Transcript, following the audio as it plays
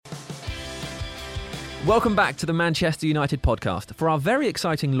Welcome back to the Manchester United podcast. For our very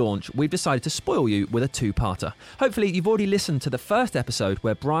exciting launch, we've decided to spoil you with a two-parter. Hopefully, you've already listened to the first episode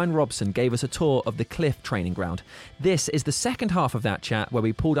where Bryan Robson gave us a tour of the Cliff training ground. This is the second half of that chat where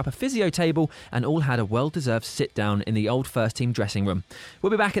we pulled up a physio table and all had a well-deserved sit-down in the old first-team dressing room.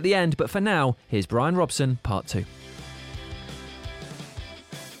 We'll be back at the end, but for now, here's Bryan Robson, part 2.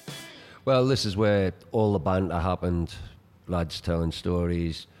 Well, this is where all the banter happened. Lads telling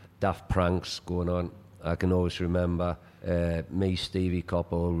stories, daft pranks going on. I can always remember me, Stevie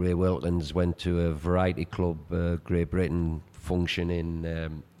Coppell, Ray Wilkins went to a variety club, Great Britain function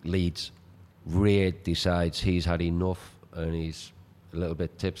in Leeds. Ray decides he's had enough and he's a little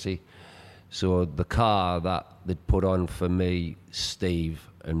bit tipsy. So the car that they'd put on for me, Steve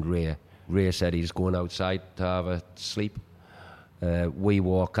and Ray said he's going outside to have a sleep. We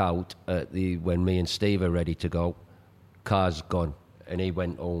walk out when me and Steve are ready to go. Car's gone. And he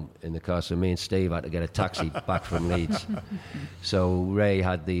went home in the car, so me and Steve had to get a taxi back from Leeds. So Ray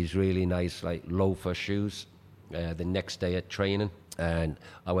had these really nice, like, loafer shoes the next day at training. And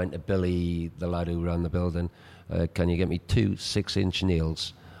I went to Billy, the lad who ran the building, can you get me 2 6-inch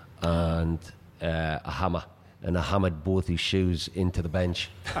nails and a hammer? And I hammered both his shoes into the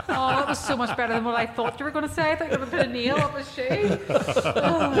bench. Oh, that was so much better than what I thought you were going to say. I thought you were going to put a nail up his shoe.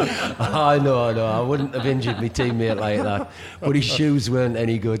 Oh, no, I wouldn't have injured my teammate like that. But his shoes weren't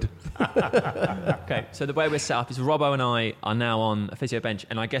any good. Okay, so the way we're set up is Robbo and I are now on a physio bench,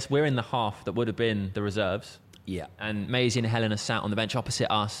 and I guess we're in the half that would have been the reserves. Yeah. And Maisie and Helen are sat on the bench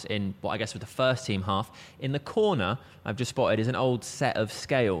opposite us in what I guess was the first team half. In the corner, I've just spotted, is an old set of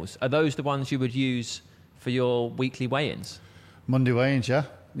scales. Are those the ones you would use for your weekly weigh-ins? Monday weigh-ins, yeah.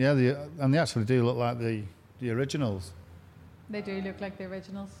 Yeah, and they actually do look like the originals. They do look like the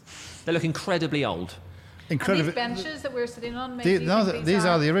originals. They look incredibly old. Incredible. These benches that we're sitting on, these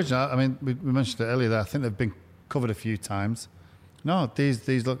are the original. I mean, we mentioned it earlier. I think they've been covered a few times. No,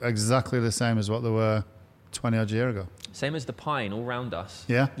 these look exactly the same as what they were 20 odd years ago. Same as the pine all round us.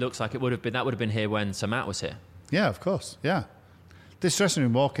 Yeah. Looks like it would have been here when Sir Matt was here. Yeah, of course. Yeah. This dressing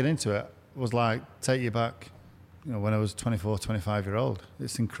room, walking into it, was like, take you back, when I was 24, 25-year-old.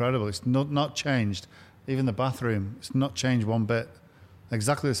 It's incredible. It's not changed. Even the bathroom, it's not changed one bit.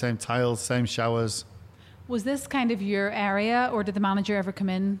 Exactly the same tiles, same showers. Was this kind of your area, or did the manager ever come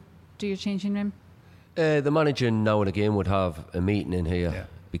in, do your changing room? The manager now and again would have a meeting in here,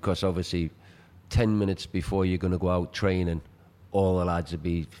 because obviously 10 minutes before you're going to go out training, all the lads would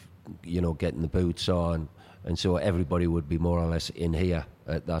be, getting the boots on, and so everybody would be more or less in here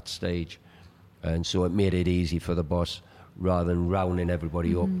at that stage. And so it made it easy for the boss, rather than rounding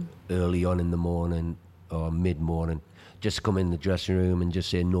everybody up early on in the morning or mid-morning, just come in the dressing room and just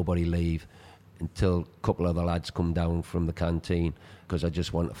say nobody leave until a couple of the lads come down from the canteen, because I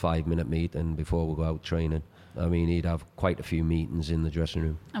just want a 5-minute meeting before we go out training. I mean, he'd have quite a few meetings in the dressing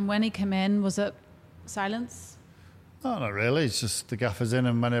room. And when he came in, was it silence? No, not really. It's just the gaffer's in,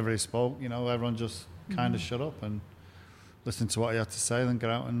 and whenever he spoke, everyone just kind of shut up and listened to what he had to say, then get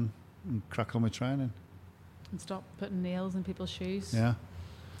out and crack on with training. And stop putting nails in people's shoes? Yeah.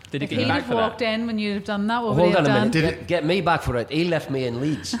 Did he if get you back for that? If he'd have walked in when you'd have done that, what would Hold he have on a done? minute. Get me back for it. He left me in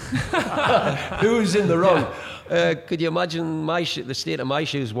Leeds. Who's in the wrong? Could you imagine the state of my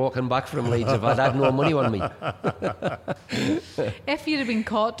shoes walking back from Leeds if I'd had no money on me? If you'd have been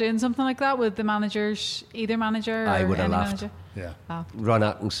caught doing something like that with either manager or I would have any laughed. manager? Yeah. Oh. Ron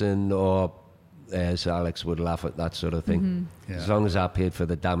Atkinson or Sir Alex would laugh at that sort of thing. Yeah. As long as I paid for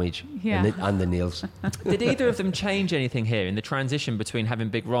the damage and the nails. Did either of them change anything here in the transition between having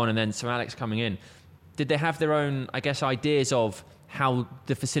Big Ron and then Sir Alex coming in? Did they have their own, I guess, ideas of how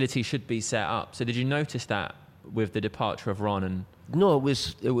the facility should be set up? So did you notice that with the departure of Ron? And No, it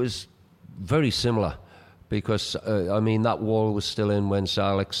was very similar, because that wall was still in when Sir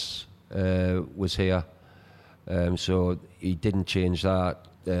Alex was here, so he didn't change that.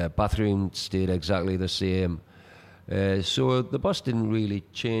 Bathroom stayed exactly the same. So the boss didn't really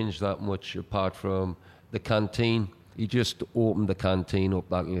change that much, apart from the canteen. He just opened the canteen up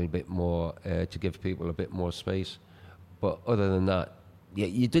that little bit more to give people a bit more space. But other than that,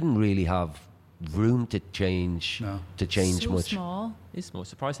 you didn't really have room to change so much. Small. It's small,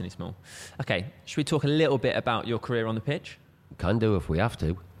 surprisingly small. Okay, should we talk a little bit about your career on the pitch? Can do if we have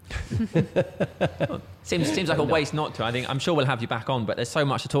to. Seems like a waste not to. I'm sure we'll have you back on, but there's so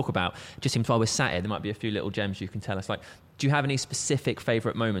much to talk about. It just seems while we're sat here, there might be a few little gems you can tell us. Like, do you have any specific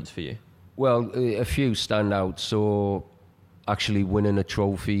favourite moments for you? Well, a few stand out. So, actually winning a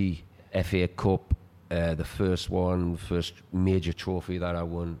trophy, FA Cup, the first major trophy that I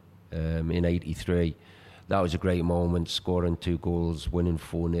won in '83. That was a great moment, scoring 2 goals, winning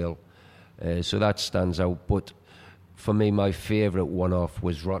 4-0. So that stands out. But for me, my favourite one-off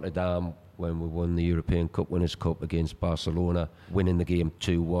was Rotterdam when we won the European Cup Winners' Cup against Barcelona, winning the game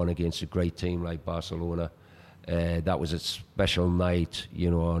 2-1 against a great team like Barcelona. That was a special night,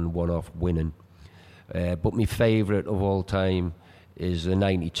 on one-off winning. But my favourite of all time is the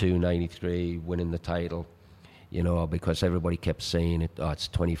 92-93 winning the title, because everybody kept saying it, it's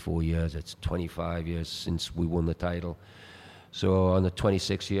 24 years, it's 25 years since we won the title. So on the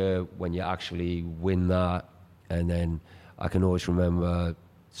 26th year, when you actually win that, and then I can always remember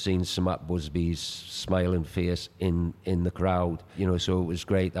seeing Matt Busby's smiling face in the crowd, so it was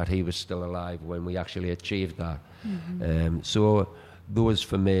great that he was still alive when we actually achieved that. Mm-hmm. So those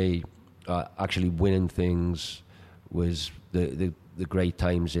for me, actually winning things was the great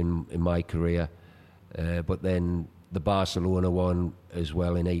times in my career. But then the Barcelona one as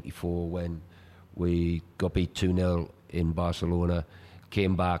well in '84 when we got beat 2-0 in Barcelona,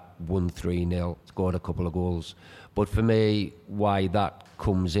 came back, won 3-0, scored a couple of goals. But for me, why that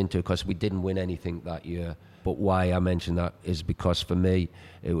comes into, because we didn't win anything that year, but why I mention that is because for me,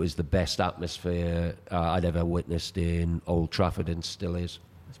 it was the best atmosphere I'd ever witnessed in Old Trafford, and still is.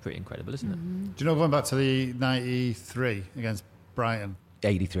 It's pretty incredible, isn't it? Mm-hmm. Do you know, going back to the 93 against Bryan?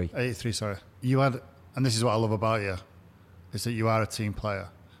 83. 83, sorry. You had, and this is what I love about you, is that you are a team player.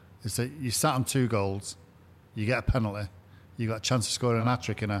 Is that you sat on 2 goals, you get a penalty, you got a chance of scoring an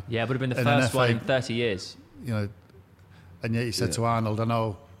hat-trick in a... Yeah, it would have been the first one in 30 years. And yet you said to Arnold, I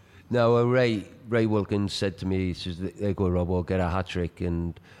know... No, Ray Wilkins said to me, he says, there go Rob, we'll get a hat-trick.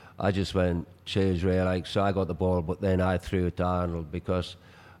 And I just went, cheers, Ray. So I got the ball, but then I threw it to Arnold, because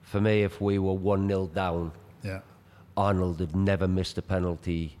for me, if we were 1-0 down, Arnold had never missed a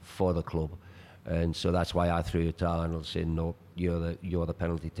penalty for the club. And so that's why I threw it to Arnold, saying, no, you're the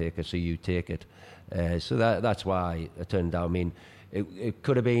penalty taker, so you take it. So that's why I turned down. I mean, it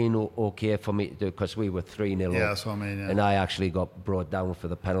could have been okay for me to do, because we were 3-0 up. Yeah, that's what I mean, yeah. And I actually got brought down for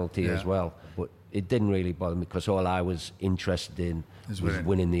the penalty as well. But it didn't really bother me, because all I was interested in was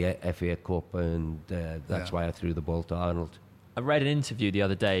winning the FA Cup, and that's why I threw the ball to Arnold. I read an interview the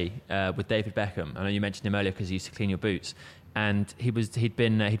other day with David Beckham. I know you mentioned him earlier because he used to clean your boots, and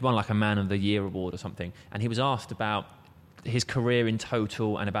he'd won like a Man of the Year award or something, and he was asked about his career in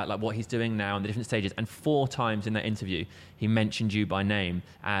total and about like what he's doing now and the different stages, and 4 times in that interview he mentioned you by name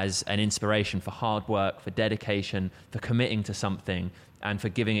as an inspiration for hard work, for dedication, for committing to something, and for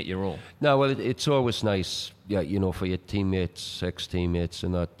giving it your all. No, well, it's always nice, for your teammates, ex-teammates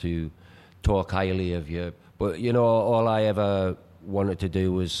and that, to talk highly of you. But, all I ever wanted to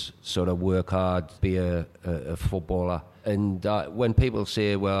do was sort of work hard, be a footballer. And when people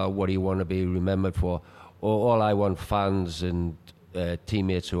say, well, what do you want to be remembered for? All I want fans and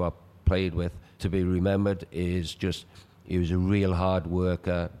teammates who I played with to be remembered is just he was a real hard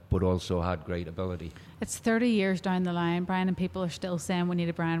worker, but also had great ability. It's 30 years down the line, Bryan, and people are still saying we need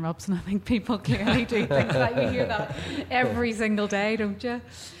a Bryan Robson. I think people clearly do think that. You hear that every single day, don't you?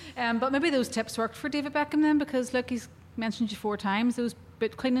 But maybe those tips worked for David Beckham then, because look, he's mentioned you 4 times. Those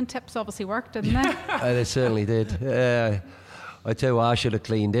boot cleaning tips obviously worked, didn't they? They certainly did. I tell you what, I should have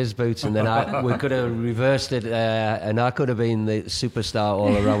cleaned his boots, and then we could have reversed it, and I could have been the superstar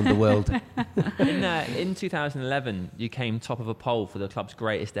all around the world. In 2011, you came top of a poll for the club's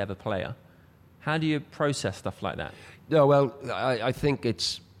greatest ever player. How do you process stuff like that? No, well, I think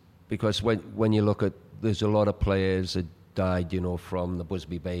it's because when you look at, there's a lot of players that died, from the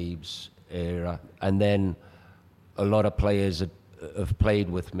Busby Babes era, and then a lot of players that have played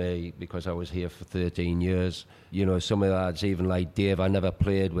with me because I was here for 13 years. Some of the lads, even like Dave, I never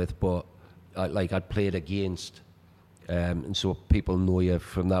played with, but I'd played against. And so people know you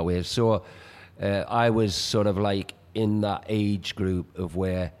from that way. So I was sort of like in that age group of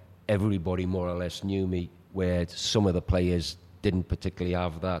where everybody more or less knew me, where some of the players didn't particularly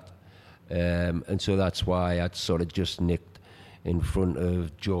have that. And so that's why I'd sort of just nicked in front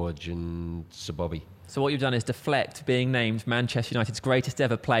of George and Sir Bobby. So what you've done is deflect being named Manchester United's greatest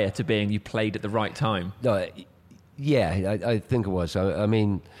ever player to being you played at the right time. No, yeah, I think it was. I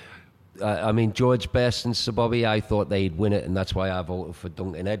mean, George Best and Sir Bobby, I thought they'd win it, and that's why I voted for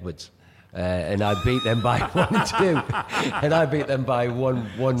Duncan Edwards. And I beat them by 1-2. And I beat them by one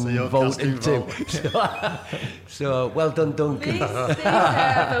vote and 2. So well done, Duncan. These votes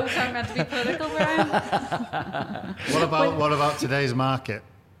aren't meant to be political, Bryan. What about today's market?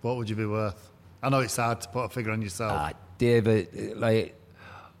 What would you be worth? I know it's hard to put a figure on yourself. David,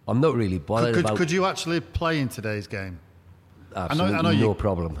 I'm not really bothered about... Could you actually play in today's game? Absolutely, I know no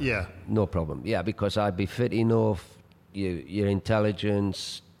problem. Yeah. No problem. Yeah, because I'd be fit enough. Your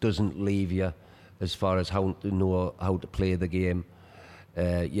intelligence doesn't leave you as far as how to know how to play the game.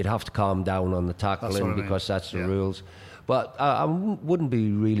 you'd have to calm down on the tackling because that's the rules. But I wouldn't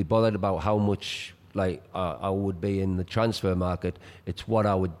be really bothered about how much like I would be in the transfer market. It's what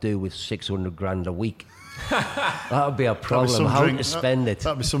I would do with 600 grand a week. That would be a problem. How to spend it?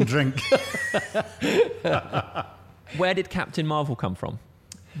 That'd be some drink. Where did Captain Marvel come from?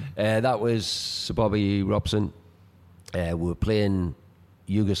 That was Sir Bobby Robson. We were playing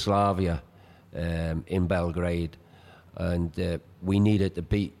Yugoslavia in Belgrade, and we needed to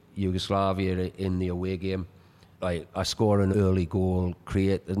beat Yugoslavia in the away game. I score an early goal,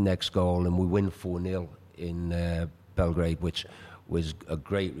 create the next goal, and we win 4-0 in Belgrade, which was a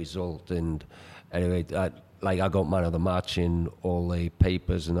great result. And anyway, I got man of the match in all the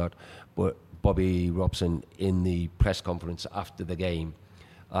papers and that. But Bobby Robson, in the press conference after the game,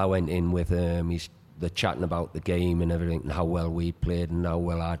 I went in with him. They're chatting about the game and everything, and how well we played and how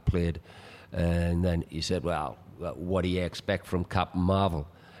well I'd played. And then he said, well, what do you expect from Captain Marvel?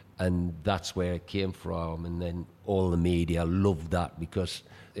 And that's where it came from. And then all the media loved that because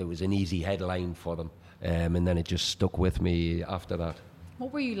it was an easy headline for them. And then it just stuck with me after that.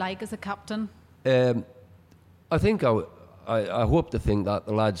 What were you like as a captain? I think I hope to think that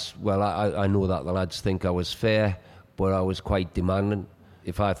the lads, well, I know that the lads think I was fair, but I was quite demanding.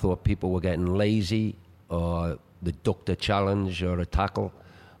 If I thought people were getting lazy or they ducked a challenge or a tackle,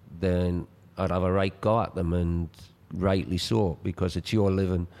 then I'd have a right go at them, and rightly so, because it's your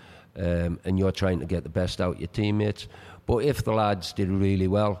living and you're trying to get the best out of your teammates. But if the lads did really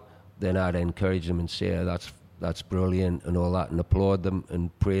well, then I'd encourage them and say, that's brilliant and all that, and applaud them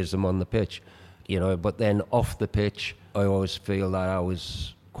and praise them on the pitch. But then off the pitch, I always feel that I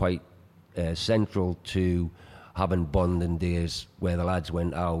was quite central to having bonding days where the lads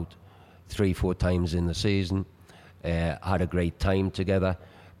went out 3-4 times in the season, had a great time together,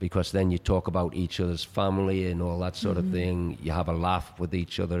 because then you talk about each other's family and all that sort of thing. You have a laugh with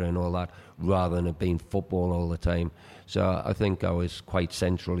each other and all that, rather than it being football all the time. So I think I was quite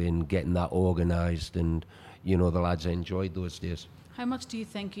central in getting that organised, and the lads enjoyed those days. How much do you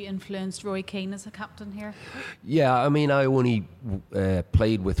think you influenced Roy Keane as a captain here? Yeah, I mean, I only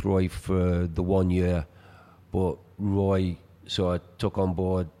played with Roy for the 1 year, but Roy sort of took on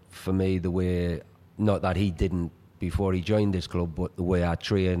board for me the way, not that he didn't before he joined this club, but the way I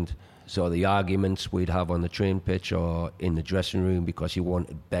trained. So the arguments we'd have on the train pitch or in the dressing room because you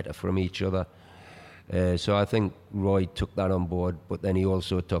wanted better from each other. So I think Roy took that on board, but then he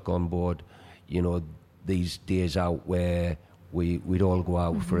also took on board, these days out where we'd all go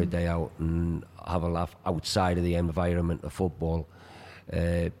out for a day out and have a laugh outside of the environment of football.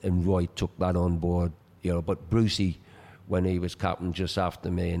 And Roy took that on board, But Brucey, when he was captain just after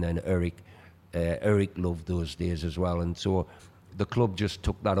me, and then Eric loved those days as well. And so the club just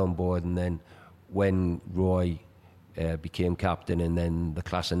took that on board. And then when Roy became captain, and then the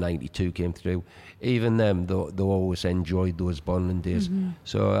class of 92 came through, even them, they always enjoyed those bonding days.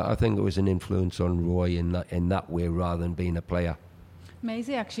 So I think it was an influence on Roy in that way, rather than being a player.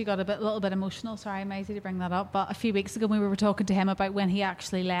 Maisie actually got a little bit emotional. Sorry, Maisie, to bring that up. But a few weeks ago, we were talking to him about when he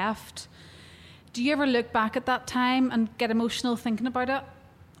actually left. Do you ever look back at that time and get emotional thinking about it?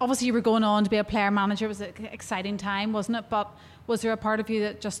 Obviously, you were going on to be a player manager. It was an exciting time, wasn't it? But was there a part of you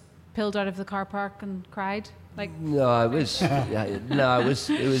that just pulled out of the car park and cried? No, it was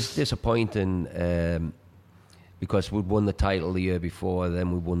it was disappointing because we'd won the title the year before,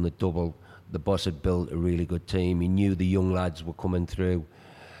 then we won the double. The boss had built a really good team. He knew the young lads were coming through,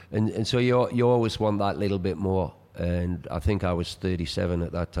 and so you always want that little bit more. And I think I was 37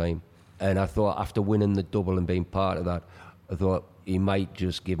 at that time, and I thought after winning the double and being part of that, I thought he might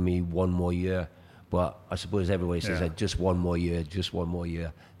just give me one more year. But I suppose everybody says just one more year.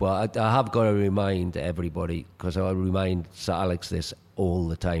 But I have got to remind everybody, because I remind Sir Alex this all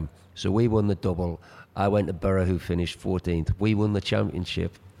the time. So we won the double. I went to Borough, who finished 14th. We won the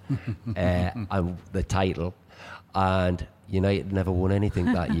championship, and the title, and United never won anything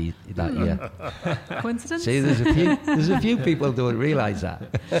that year. Coincidence? See, there's a few people who don't realise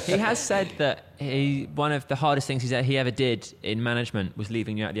that. He has said that one of the hardest things he ever did in management was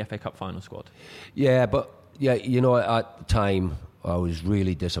leaving you out of the FA Cup final squad. Yeah, but at the time I was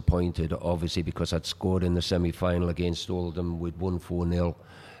really disappointed, obviously, because I'd scored in the semi-final against Oldham. We'd won 4-0,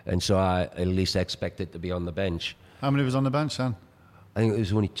 and so I at least expected to be on the bench. How many was on the bench, then? I think it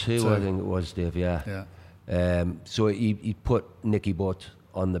was only two. I think it was, Dave. Yeah. So he put Nicky Butt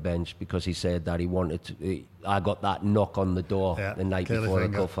on the bench because he said that he wanted to. I got that knock on the door the night before the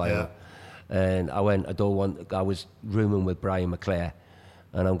cup final, and I went. I was rooming with Bryan McClare,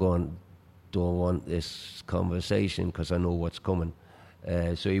 and I'm going, don't want this conversation because I know what's coming.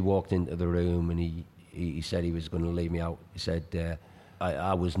 So he walked into the room and he said he was going to leave me out. He said,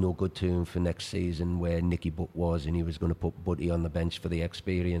 I was no good to him for next season where Nicky Butt was, and he was going to put Butty on the bench for the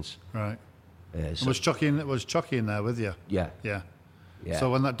experience. Right. So, Was Chucky in there with you? yeah. Yeah. Yeah.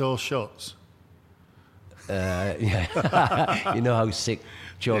 So when that door shuts, Yeah. You know how sick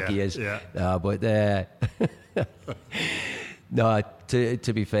Chalky is. Yeah. But no,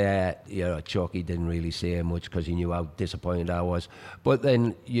 to be fair, Chalky didn't really say much because he knew how disappointed I was. But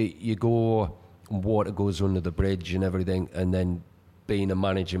then you go, water goes under the bridge and everything, and then being a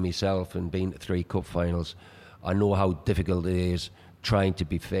manager myself and being to 3 cup finals, I know how difficult it is trying to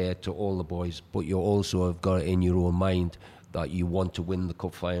be fair to all the boys, but you also have got it in your own mind that you want to win the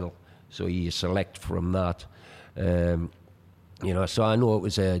cup final. So you select from that. So I know it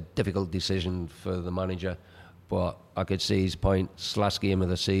was a difficult decision for the manager, but I could see his point. It's last game of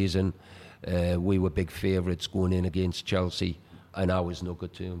the season. We were big favourites going in against Chelsea, and I was no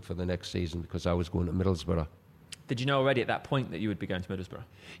good to him for the next season because I was going to Middlesbrough. Did you know already at that point that you would be going to Middlesbrough?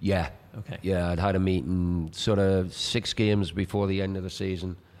 Yeah. Okay. Yeah, I'd had a meeting sort of 6 games before the end of the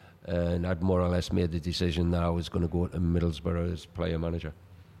season, and I'd more or less made the decision that I was going to go to Middlesbrough as player manager.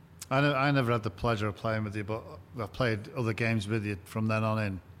 I never had the pleasure of playing with you, but I played other games with you from then on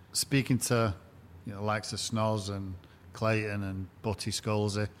in. Speaking to likes of Snoz and Clayton and Butty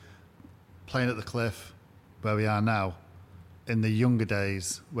Scholesy, playing at the Cliff, where we are now, in the younger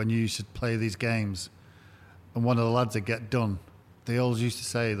days when you used to play these games, and one of the lads would get done, they always used to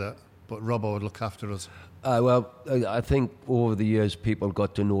say that, but Robbo would look after us. Well, I think over the years people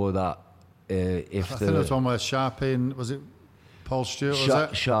got to know that I think there was one where Sharpie, was it Paul Stewart, was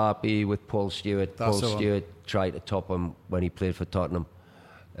it? Sharpie with Paul Stewart. That's Paul Stewart tried to top him when he played for Tottenham.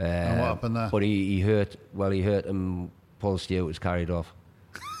 And what happened there? But he hurt him. Paul Stewart was carried off.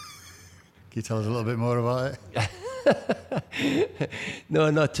 Can you tell us a little bit more about it? No,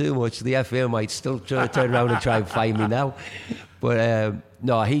 not too much. The FA might still try to turn around and try and find me now. But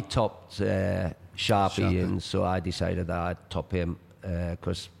no, he topped Sharpie, and so I decided that I'd top him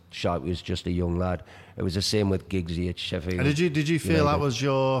because Sharpie was just a young lad. It was the same with Giggsy at Sheffield. And did you feel that was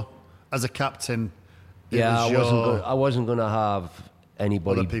your, as a captain? Yeah, I wasn't going to have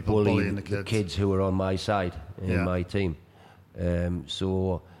anybody bullying the kids who were on my side in my team.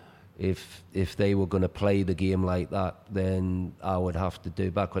 So if they were going to play the game like that, then I would have to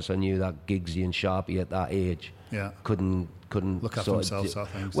do back because I knew that Giggsy and Sharpie at that age couldn't look after themselves. I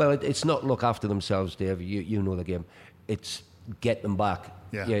think. Well, it's not look after themselves, Dave. You know the game. It's get them back.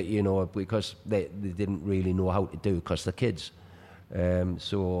 Yeah, because they didn't really know how to do it because they're kids.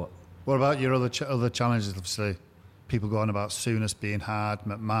 So. What about your other challenges? Obviously, people go on about Souness being hard,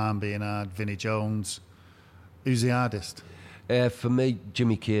 McMahon being hard, Vinnie Jones. Who's the hardest? For me,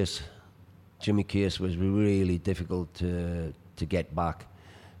 Jimmy Case. Jimmy Case was really difficult to get back.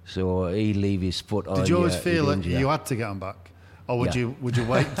 So he'd leave his foot on. Did you always feel that you had to get him back? Or would you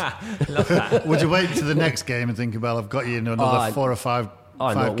wait? Would you wait to the next game and think, well, I've got you in another 4 or 5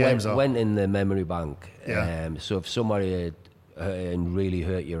 games? Went in the memory bank. Yeah. So if somebody had really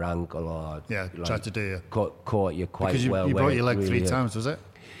hurt your ankle or tried to do you, caught you quite because well. You broke your leg really 3 times, was it?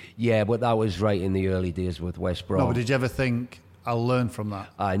 Yeah, but that was right in the early days with West Brom. No, but did you ever think, I'll learn from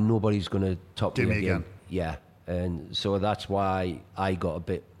that? Nobody's going to top me again. Yeah, and so that's why I got a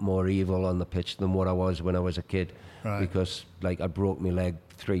bit more evil on the pitch than what I was when I was a kid. Right. Because I broke my leg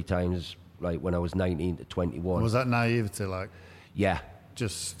 3 times, when I was 19 to 21. Was that naivety, Yeah.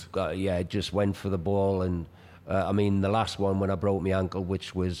 Just went for the ball, and the last one when I broke my ankle,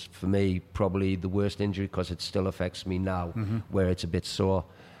 which was for me probably the worst injury because it still affects me now, where it's a bit sore.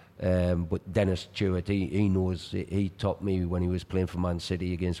 But Dennis Stewart, he knows, he topped me when he was playing for Man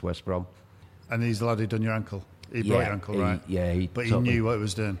City against West Brom. And he's the lad who done your ankle? He broke your ankle, right? But he knew what he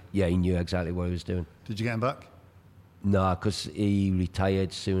was doing? Yeah, he knew exactly what he was doing. Did you get him back? No, because he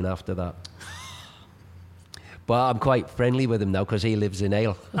retired soon after that. But I'm quite friendly with him now because he lives in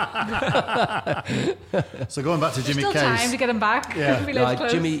Ale. So going back to Jimmy Case. Still time to get him back.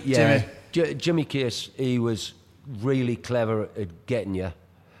 Yeah. Jimmy Case, he was really clever at getting you,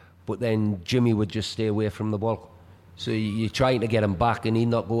 but then Jimmy would just stay away from the ball. So you're trying to get him back and he'd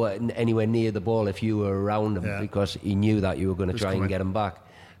not go anywhere near the ball if you were around him because he knew that you were going to try and get him back.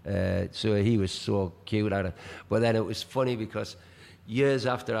 So he was so cute at it. But then it was funny because years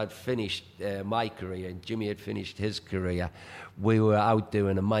after I'd finished my career and Jimmy had finished his career, we were out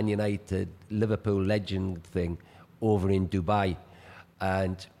doing a Man United Liverpool legend thing over in Dubai.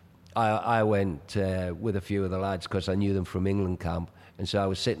 And I went with a few of the lads because I knew them from England camp. And so I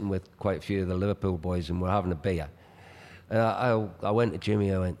was sitting with quite a few of the Liverpool boys and we're having a beer. And I went to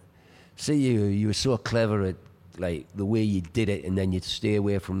Jimmy, I went, see, you were so clever at the way you did it, and then you'd stay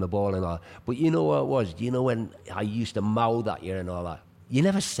away from the ball and all. But you know what it was? Do you know when I used to mouth at you and all that? you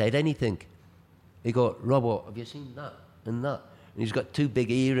never said anything. He go, Robbo, have you seen that and that? And he's got 2 big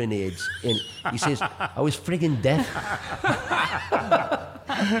hearing aids in. He says, I was frigging deaf. That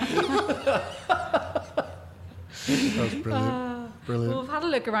was brilliant. Brilliant. Well, we've had a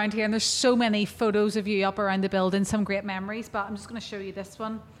look around here, and there's so many photos of you up around the building, some great memories, but I'm just going to show you this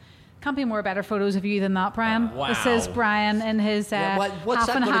one. Can't be more better photos of you than that, Brian. Wow. This is Brian in his what's half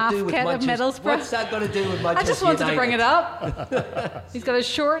that and got half to do with kit of Manchester? Middlesbrough. What's that got to do with Manchester I just wanted United? to bring it up. He's got his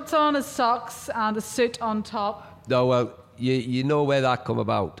shorts on, his socks, and a suit on top. No, well, you know where that come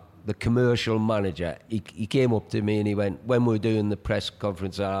about. The commercial manager, he came up to me and he went, when we were doing the press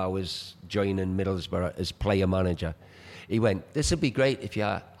conference that I was joining Middlesbrough as player manager, he went, this would be great if you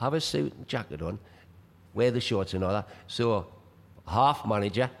have a suit and jacket on, wear the shorts and all that. So, half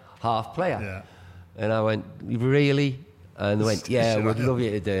manager, half player. Yeah. And I went, really? And they went, yeah, we'd love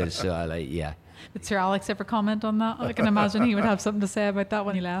you to do it. So I like, yeah. Did Sir Alex ever comment on that? I can imagine he would have something to say about that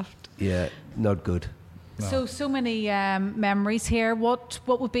when he left. Yeah, not good. No. So many memories here. What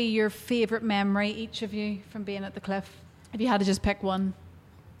would be your favourite memory, each of you, from being at the Cliff? If you had to just pick one.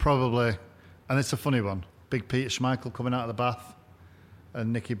 Probably, and it's a funny one. Big Peter Schmeichel coming out of the bath,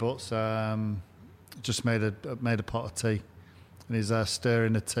 and Nicky Butts just made a pot of tea, and he's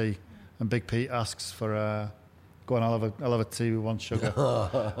stirring the tea, and Big Pete asks for go on, I'll have a tea with 1 sugar,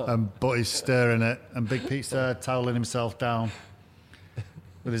 and Butty's stirring it, and Big Pete's toweling himself down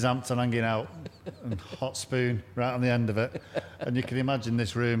with his Hampton hanging out, and hot spoon right on the end of it, and you can imagine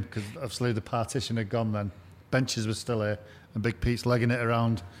this room, because obviously the partition had gone then, benches were still here, and Big Pete's legging it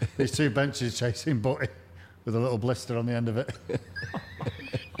around these 2 benches chasing Butty with a little blister on the end of it.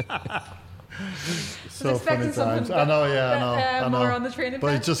 So funny times. I know, I know. More on the training but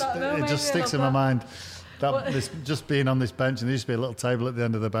bench, it just sticks in my mind. Just being on this bench, and there used to be a little table at the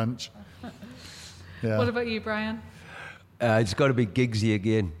end of the bench. Yeah. What about you, Brian? It's got to be Giggsy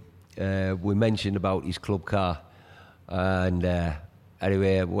again. We mentioned about his club car, and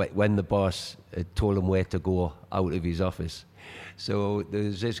anyway, when the boss told him where to go out of his office, so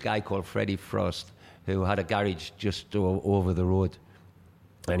there's this guy called Freddie Frost who had a garage just over the road,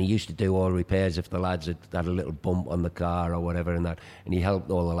 and he used to do all repairs if the lads had a little bump on the car or whatever and that, and he helped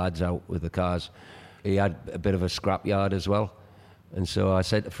all the lads out with the cars. He had a bit of a scrap yard as well, and so I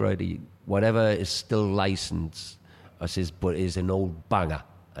said to Freddie, whatever is still licensed, I says, but it's an old banger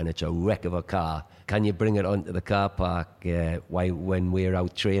and it's a wreck of a car, can you bring it onto the car park when we're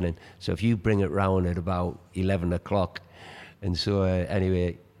out training? So if you bring it round at about 11 o'clock. And so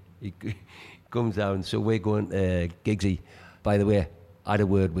anyway, he comes down, so we're going to Giggsy. By the way, I had a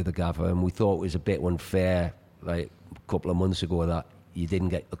word with the gaffer, and we thought it was a bit unfair, like a couple of months ago, that you didn't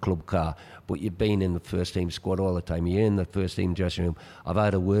get the club car, but you've been in the first team squad all the time. You're in the first team dressing room. I've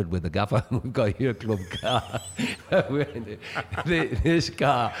had a word with the gaffer, and we've got your club car. This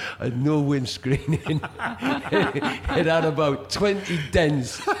car had no windscreen in. It had about 20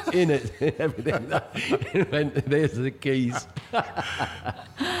 dents in it and everything. It went, there's the keys. Oh,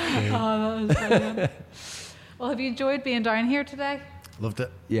 that was brilliant. Well, have you enjoyed being down here today? Loved it.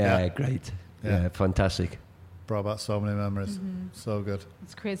 Yeah, great. Yeah, fantastic. Brought back so many memories. So good.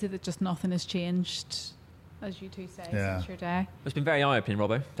 It's crazy that just nothing has changed, as you two say, since your day. It's been very eye-opening,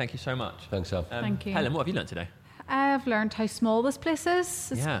 Robbo. Thank you so much. Thanks, Sam. Thank you. Helen, what have you learned today? I've learned how small this place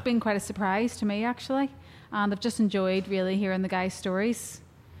is. It's been quite a surprise to me, actually. And I've just enjoyed really hearing the guys' stories.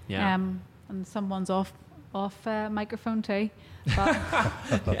 Yeah. And someone's off microphone too. But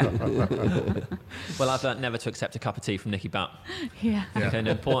Well, I've learnt never to accept a cup of tea from Nicky Butt. yeah. Okay, an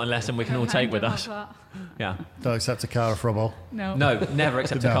important lesson we can all take with us. Yeah. Don't accept a car off Robbo. No. No, never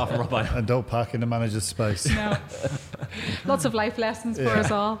accept a car from Robbo. And don't park in the manager's space. No. Lots of life lessons for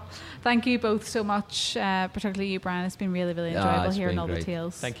us all. Thank you both so much, particularly you, Brian. It's been really, really enjoyable it's hearing been all the great.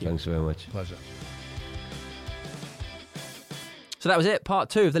 tales. Thank you. Thanks very much. Pleasure. So that was it,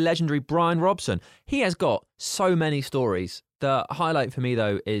 part 2 of the legendary Bryan Robson. He has got so many stories. The highlight for me,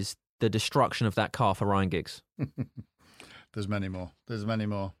 though, is the destruction of that car for Ryan Giggs. There's many more.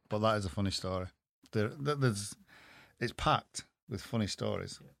 But that is a funny story. It's packed with funny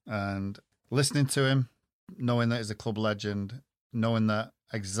stories. And listening to him, knowing that he's a club legend, knowing that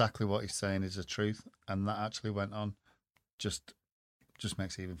exactly what he's saying is the truth, and that actually went on, just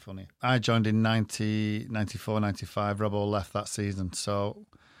makes it even funnier. I joined in 94, 95. Robbo left that season. So,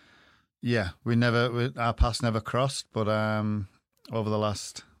 yeah, our paths never crossed. But over the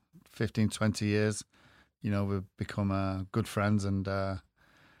last 15, 20 years, we've become good friends. And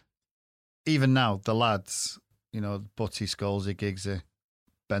even now, the lads, Butty, Scholesy, Giggsy,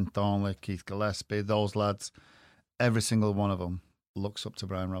 Ben Thornley, Keith Gillespie, those lads, every single one of them looks up to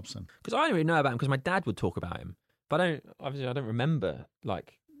Bryan Robson. Because I didn't really know about him because my dad would talk about him. But I don't remember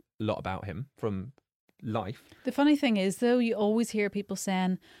like a lot about him from life. The funny thing is, though, you always hear people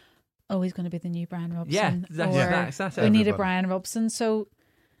saying, "Oh, he's going to be the new Bryan Robson." Yeah, that's we need a everybody. Bryan Robson. So,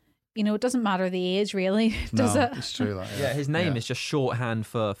 you know, it doesn't matter the age, really, does No, it? it's true. Like, Yeah, his name is just shorthand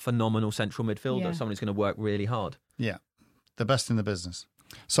for phenomenal central midfielder, Yeah. someone who's going to work really hard. Yeah, the best in the business.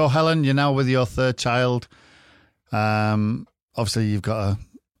 So, Helen, you're now with your third child. Obviously, you've got a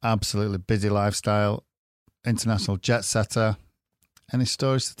absolutely busy lifestyle, international jet setter. Any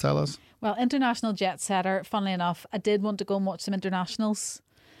stories to tell us? Well, international jet setter, funnily enough, I did want to go and watch some internationals.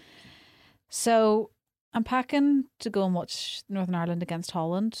 So I'm packing to go and watch Northern Ireland against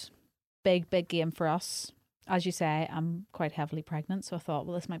Holland. Big game for us. As you say, I'm quite heavily pregnant, so I thought,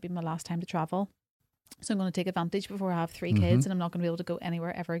 well, this might be my last time to travel. So I'm going to take advantage before I have 3 kids, and I'm not going to be able to go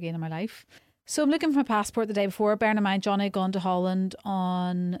anywhere ever again in my life. So I'm looking for my passport the day before. Bearing in mind, Johnny had gone to Holland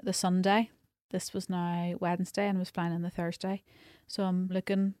on the Sunday. This was now Wednesday, and I was flying on the Thursday. So I'm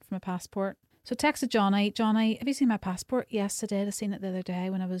looking for my passport. So I texted Johnny, have you seen my passport? Yes, I did. I seen it the other day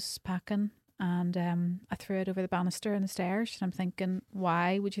when I was packing. And I threw it over the banister in the stairs. And I'm thinking,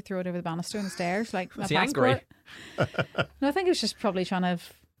 why would you throw it over the banister in the stairs? Like, my Was he passport? angry? No, I think he was just probably trying to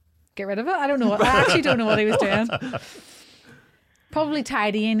get rid of it. I don't know. I actually don't know what he was doing. Probably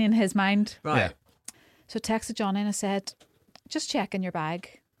tidying in his mind. Right. Yeah. So I texted Johnny and I said, just check in your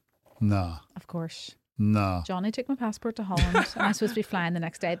bag. No, Of course. no. Johnny took my passport to Holland and I'm supposed to be flying the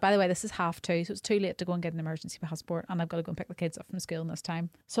next day. By the way, this is 2:30, so it's too late to go and get an emergency passport, and I've got to go and pick the kids up from school in this time.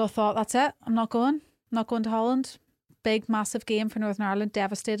 So I thought, that's it. I'm not going to Holland. Big, massive game for Northern Ireland.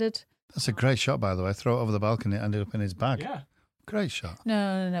 Devastated. That's a great shot, by the way. Throw it over the balcony. It ended up in his bag. Yeah. Great shot.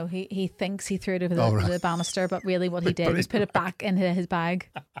 No. He thinks he threw it over Oh, right. the banister, but really what he did was put it back into his bag.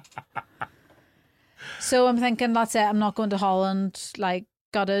 So I'm thinking, that's it. I'm not going to Holland. Like,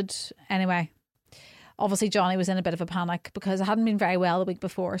 gutted. Anyway, obviously Johnny was in a bit of a panic because I hadn't been very well the week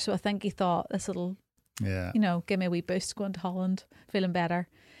before. So I think he thought this will, Yeah. give me a wee boost going to Holland, feeling better.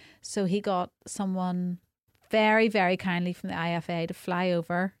 So he got someone very, very kindly from the IFA to fly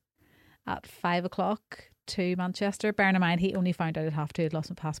over at 5:00 to Manchester. Bearing in mind, he only found out at 2:30 he'd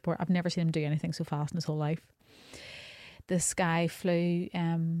lost my passport. I've never seen him do anything so fast in his whole life. This guy flew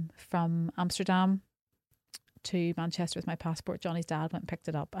from Amsterdam to Manchester with my passport. Johnny's dad went and picked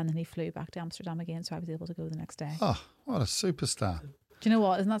it up, and then he flew back to Amsterdam again, so I was able to go the next day. Oh, what a superstar. Do you know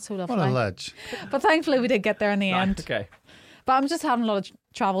what? Isn't that so lovely? What a ledge. But thankfully we did get there in the end. Okay. But I'm just having a lot of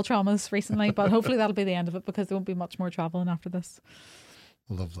travel traumas recently, but hopefully that'll be the end of it because there won't be much more travelling after this.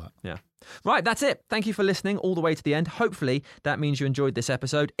 Love that. Yeah. Right, that's it. Thank you for listening all the way to the end. Hopefully that means you enjoyed this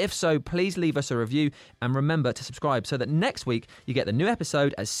episode. If so, please leave us a review and remember to subscribe so that next week you get the new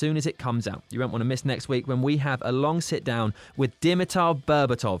episode as soon as it comes out. You won't want to miss next week when we have a long sit down with Dimitar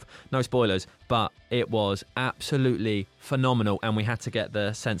Berbatov. No spoilers, but it was absolutely phenomenal, and we had to get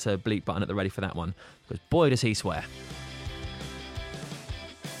the censor bleep button at the ready for that one because boy does he swear.